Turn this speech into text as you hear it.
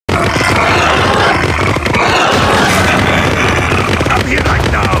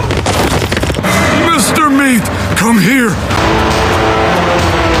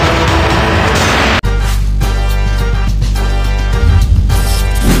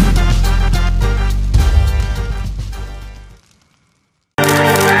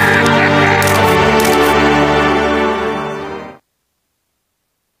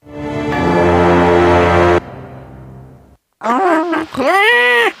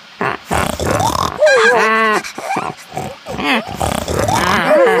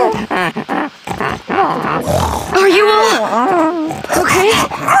Are you all okay?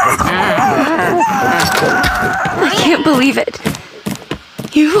 I can't believe it.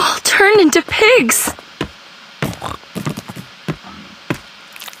 You all turned into pigs.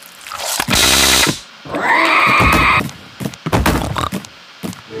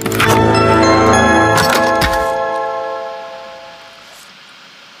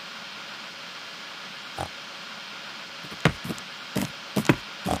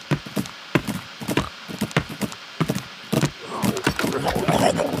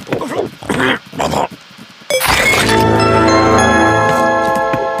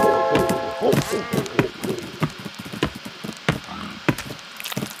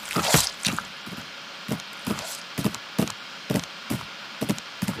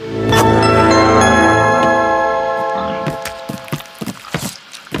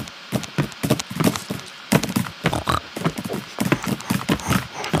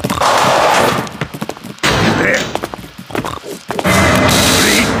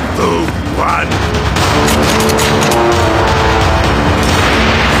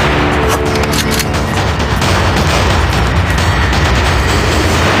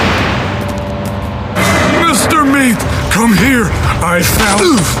 Come here! I found...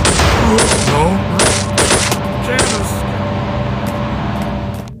 No? Janice!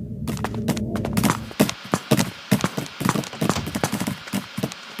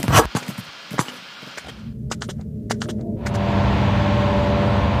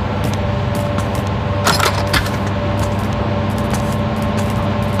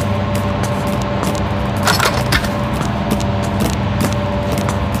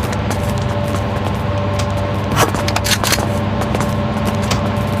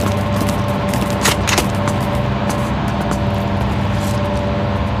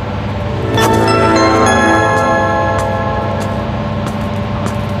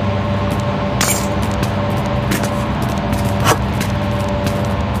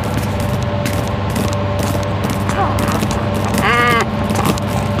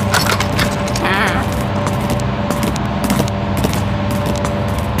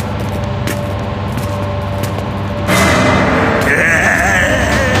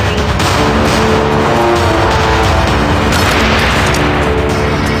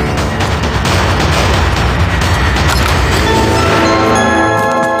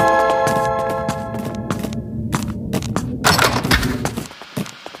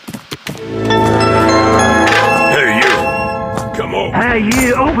 Hey,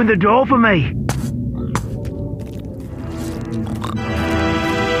 you, open the door for me.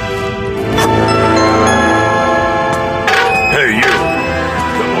 Hey, you.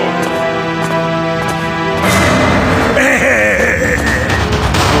 Come on.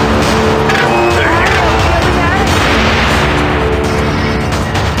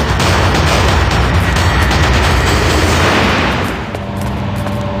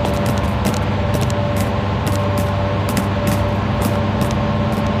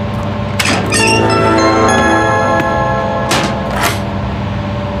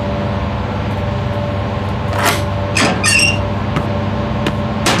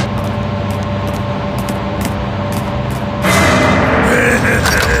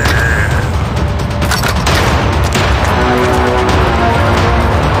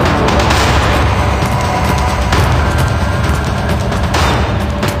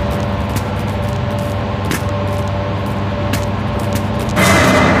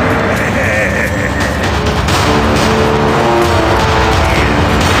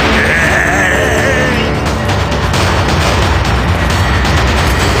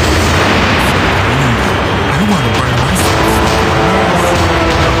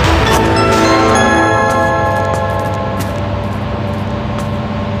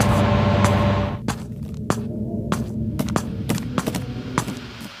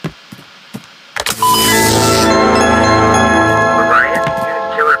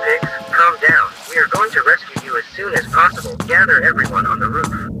 Gather everyone on the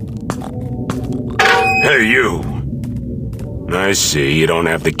roof. Hey, you. I see you don't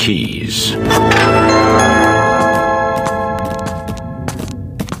have the keys.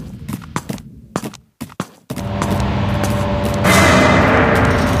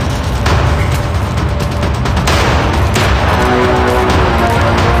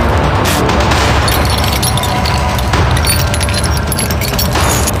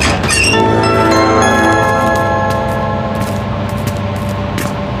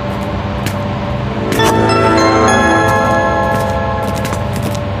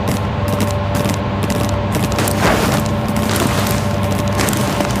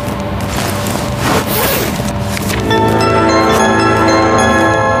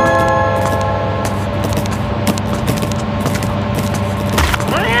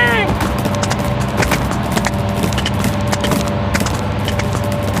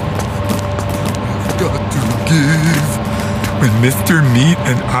 forgive. When Mr. Meat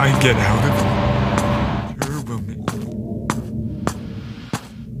and I get out of here, Turbo Meat.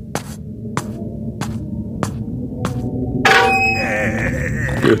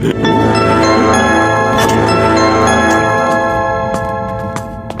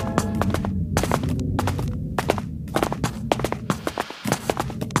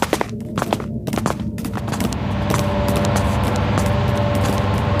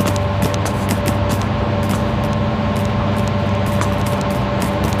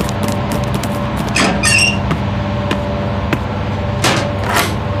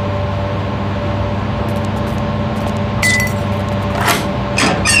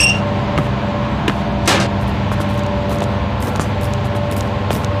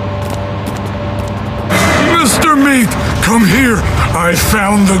 Mr. Meat, come here. I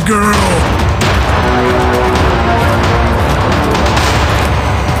found the girl.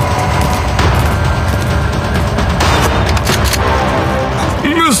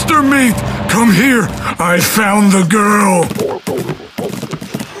 Mr. Meat, come here. I found the girl.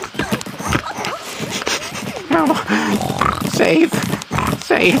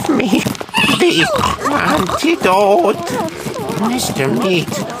 Save me. The antidote. Mr. Meat.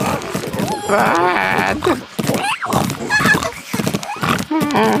 Bad.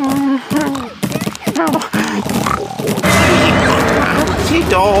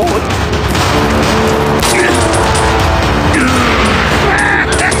 Antidote.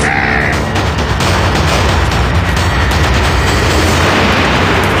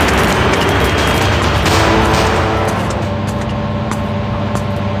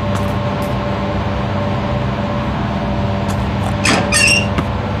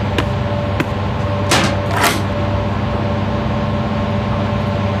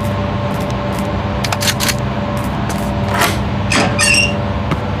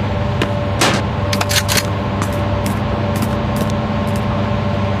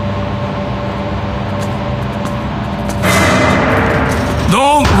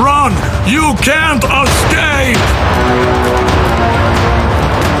 Don't run! You can't escape!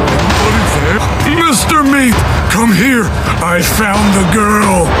 What is that? Mr. Meat, come here! I found the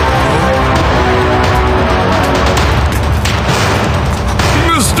girl!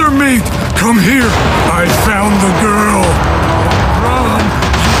 Mr. Meat, come here! I found the girl! Run!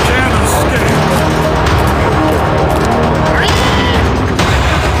 You can't escape!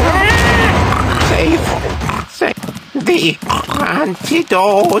 Save the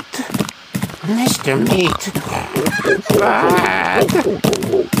antidote. Mr. Meat. Bad.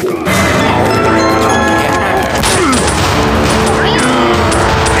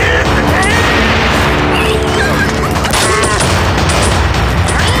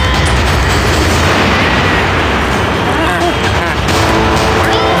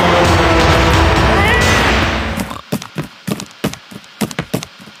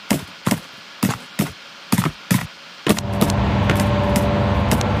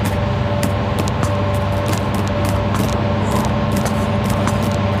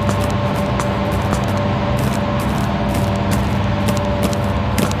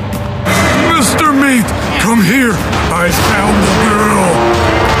 Mr. Meat, come here! I found the girl!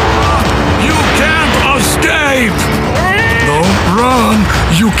 You can't escape! Don't run!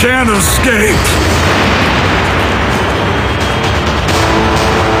 You can't escape!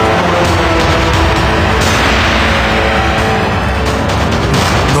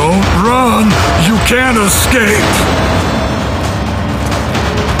 Don't run! You can't escape!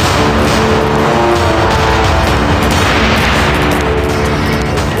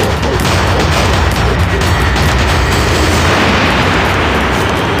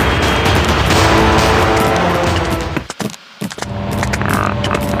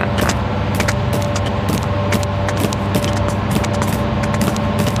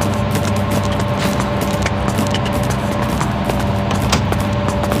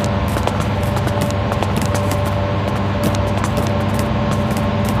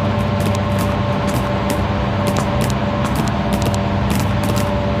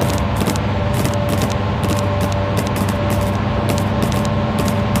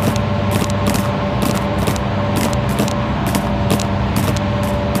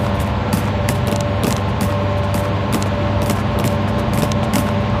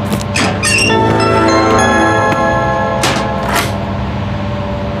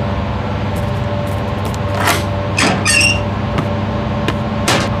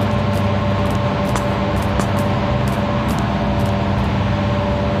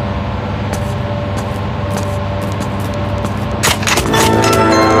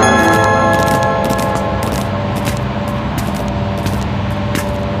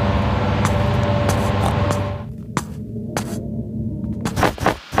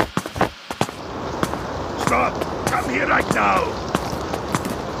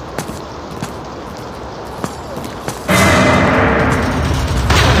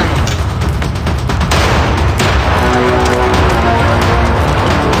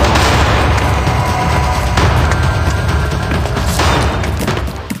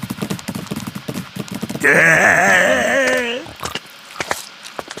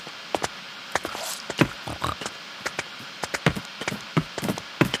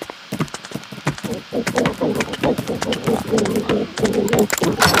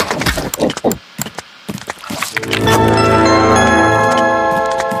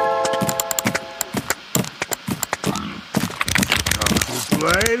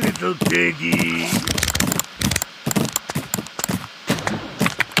 little piggy.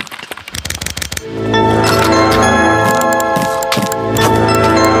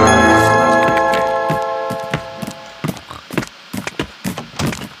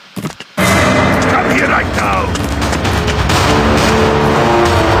 Come here right now.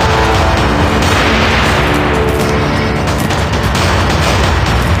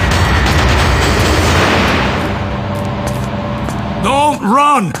 Don't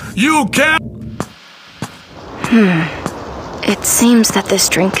run! You can't! It seems that this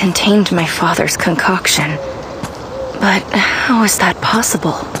drink contained my father's concoction. But how is that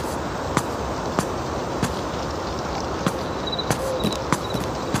possible?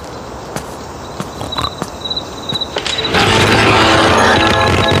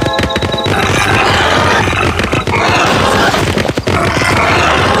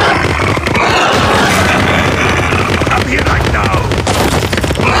 Come here right now.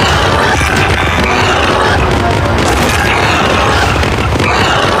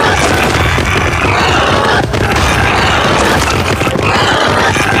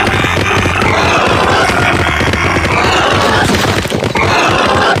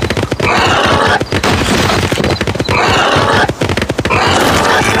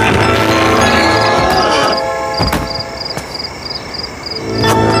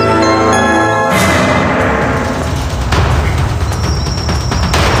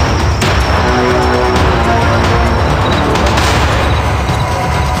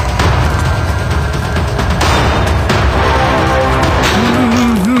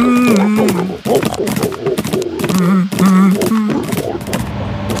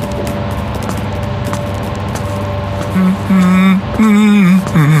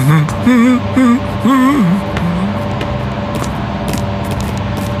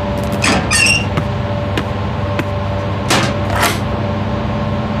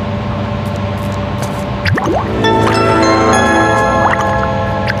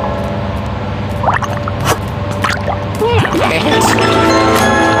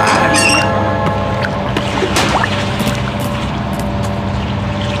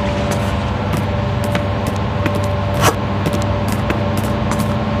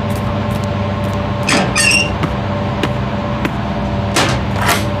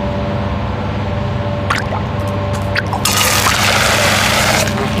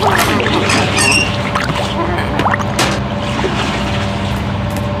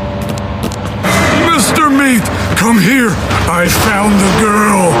 Mr. Meat, come here! I found the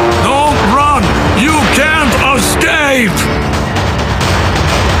girl! Don't run! You can't escape!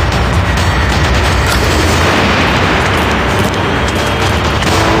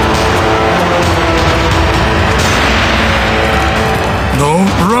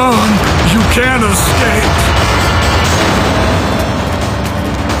 Don't run! You can't escape!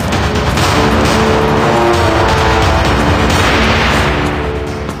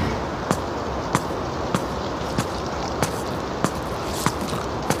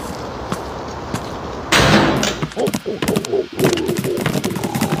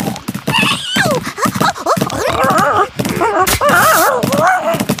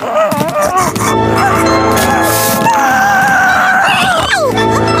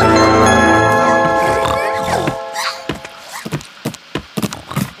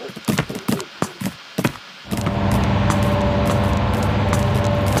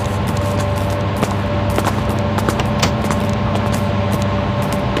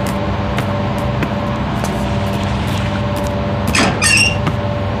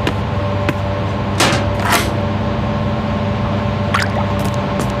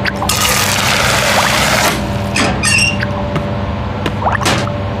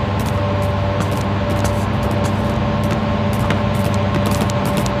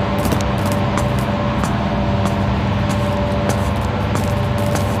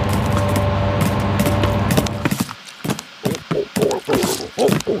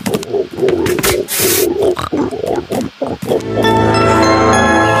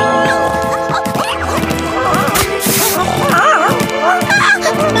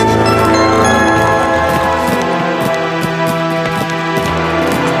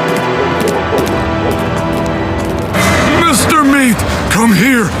 Come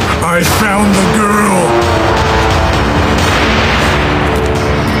here! I found the girl!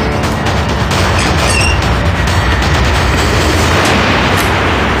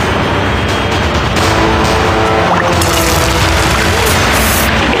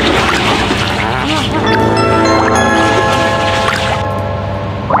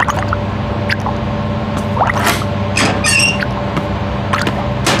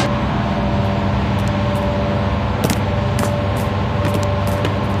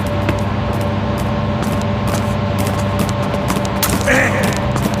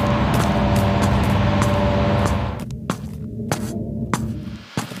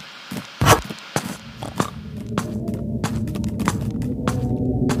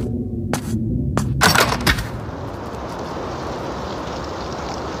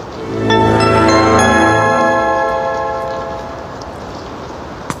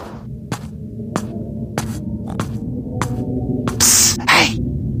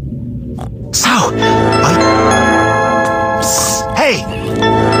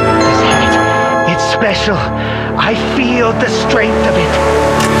 special. I feel the strength of it.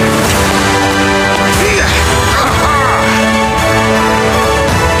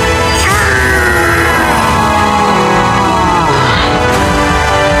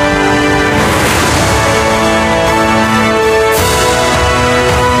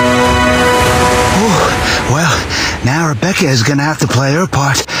 Well, now Rebecca is gonna have to play her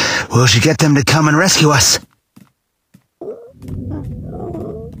part. Will she get them to come and rescue us?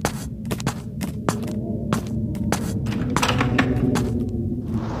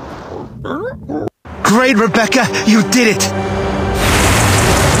 Great, Rebecca! You did it!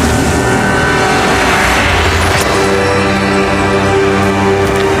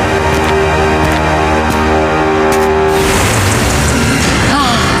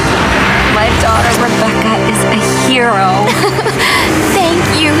 My daughter Rebecca is a hero. Thank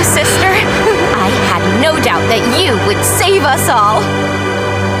you, sister. I had no doubt that you would save us all.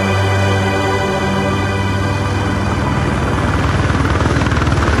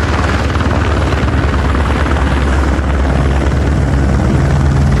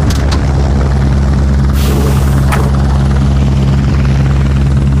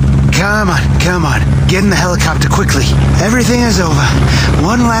 Come on. Get in the helicopter quickly. Everything is over.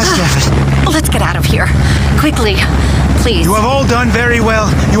 One last effort. Let's get out of here. Quickly, please. You have all done very well.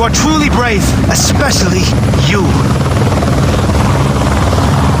 You are truly brave. Especially you.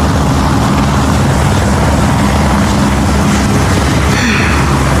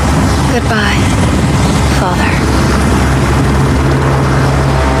 Goodbye, Father.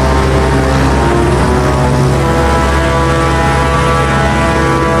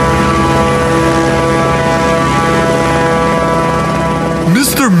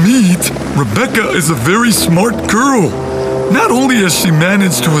 Mr. Meat, Rebecca is a very smart girl. Not only has she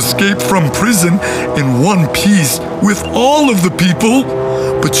managed to escape from prison in one piece with all of the people,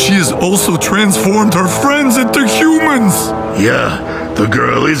 but she has also transformed her friends into humans. Yeah, the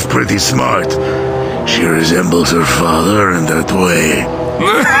girl is pretty smart. She resembles her father in that way.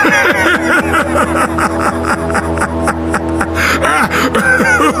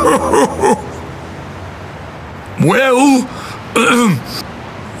 Well,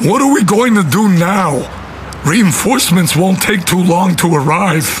 what are we going to do now? Reinforcements won't take too long to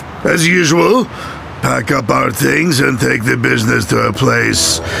arrive. As usual, pack up our things and take the business to a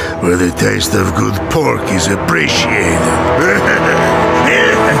place where the taste of good pork is appreciated.